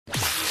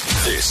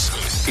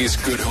This is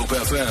Good Hope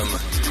FM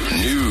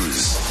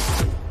News.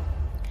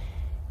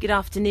 Good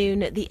afternoon.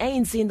 The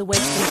ANC in the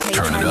Western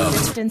Cape has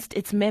distanced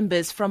its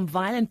members from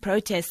violent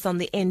protests on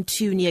the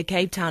N2 near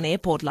Cape Town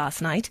Airport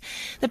last night.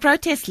 The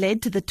protest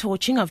led to the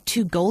torching of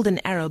 2 Golden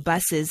Arrow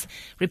buses.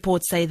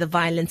 Reports say the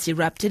violence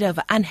erupted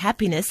over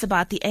unhappiness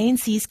about the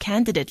ANC's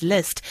candidate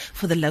list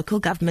for the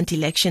local government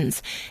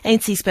elections.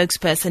 ANC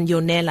spokesperson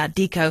Yonela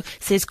Diko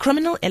says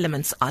criminal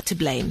elements are to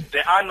blame.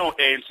 There are no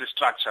ANC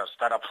structures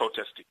that are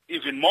protesting.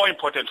 Even more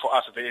important for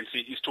us at the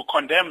ANC is to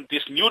condemn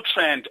this new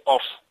trend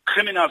of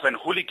criminals and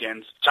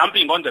hooligans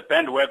jumping on the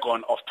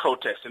bandwagon of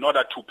protest in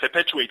order to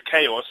perpetuate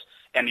chaos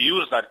and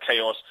use that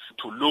chaos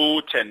to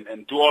loot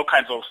and do all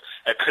kinds of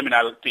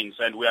criminal things.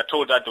 And we are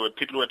told that there were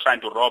people who were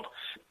trying to rob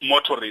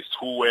motorists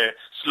who were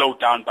slowed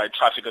down by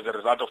traffic as a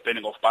result of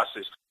burning of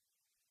buses.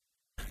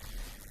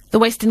 The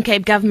Western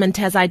Cape government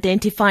has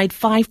identified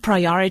 5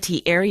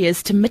 priority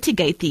areas to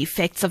mitigate the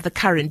effects of the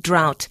current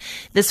drought.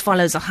 This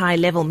follows a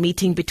high-level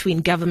meeting between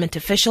government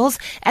officials,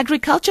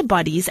 agriculture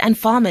bodies and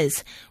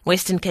farmers.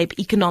 Western Cape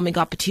Economic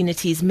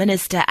Opportunities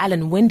Minister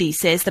Alan Winde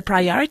says the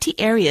priority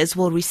areas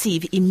will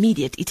receive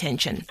immediate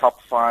attention.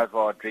 Top 5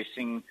 are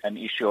addressing an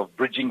issue of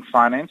bridging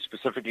finance,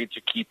 specifically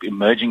to keep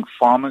emerging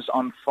farmers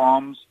on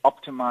farms,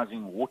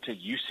 optimizing water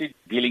usage,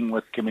 dealing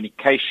with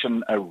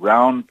communication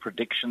around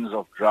predictions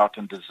of drought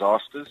and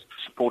disasters,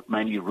 support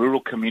mainly rural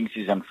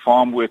communities and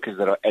farm workers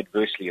that are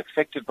adversely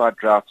affected by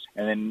droughts,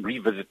 and then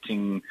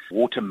revisiting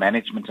water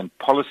management and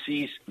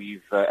policies.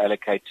 We've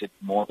allocated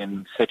more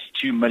than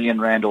 32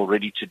 million rand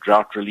already to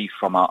drought relief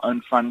from our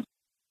own funds.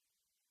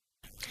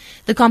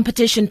 The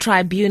Competition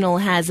Tribunal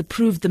has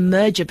approved the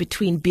merger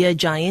between beer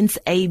giants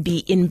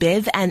AB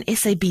InBev and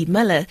SAB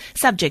Miller,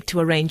 subject to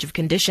a range of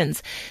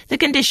conditions. The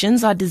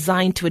conditions are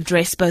designed to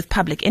address both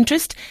public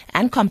interest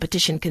and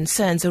competition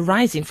concerns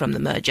arising from the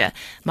merger.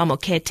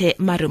 Mamokete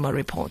Maruma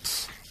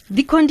reports.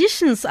 The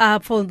conditions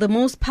are for the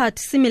most part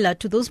similar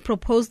to those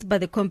proposed by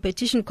the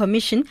Competition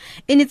Commission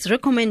in its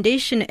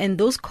recommendation and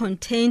those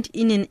contained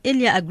in an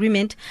earlier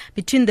agreement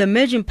between the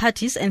merging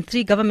parties and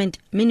 3 government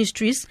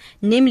ministries,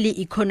 namely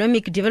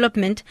Economic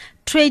Development,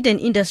 Trade and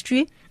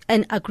Industry,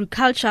 and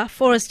Agriculture,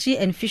 Forestry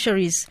and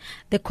Fisheries.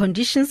 The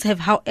conditions have,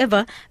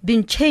 however,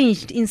 been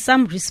changed in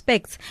some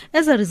respects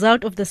as a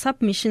result of the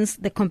submissions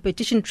the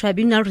Competition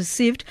Tribunal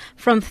received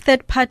from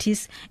third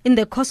parties in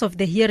the course of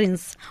the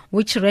hearings,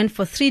 which ran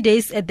for 3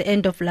 days at the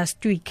end of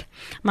last week.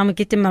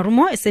 Mamukete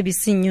Marumo,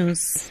 SABC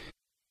News.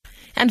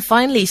 And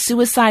finally,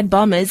 suicide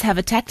bombers have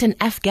attacked an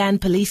Afghan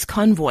police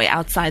convoy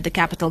outside the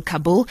capital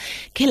Kabul,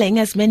 killing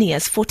as many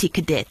as 40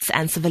 cadets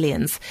and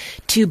civilians.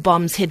 2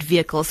 bombs hit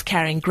vehicles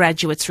carrying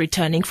graduates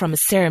returning from a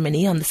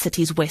ceremony on the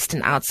city's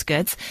western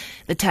outskirts.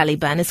 The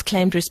Taliban has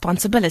claimed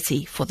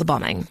responsibility for the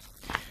bombing.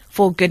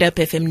 For Good Hope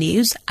FM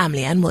News, I'm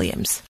Leanne Williams.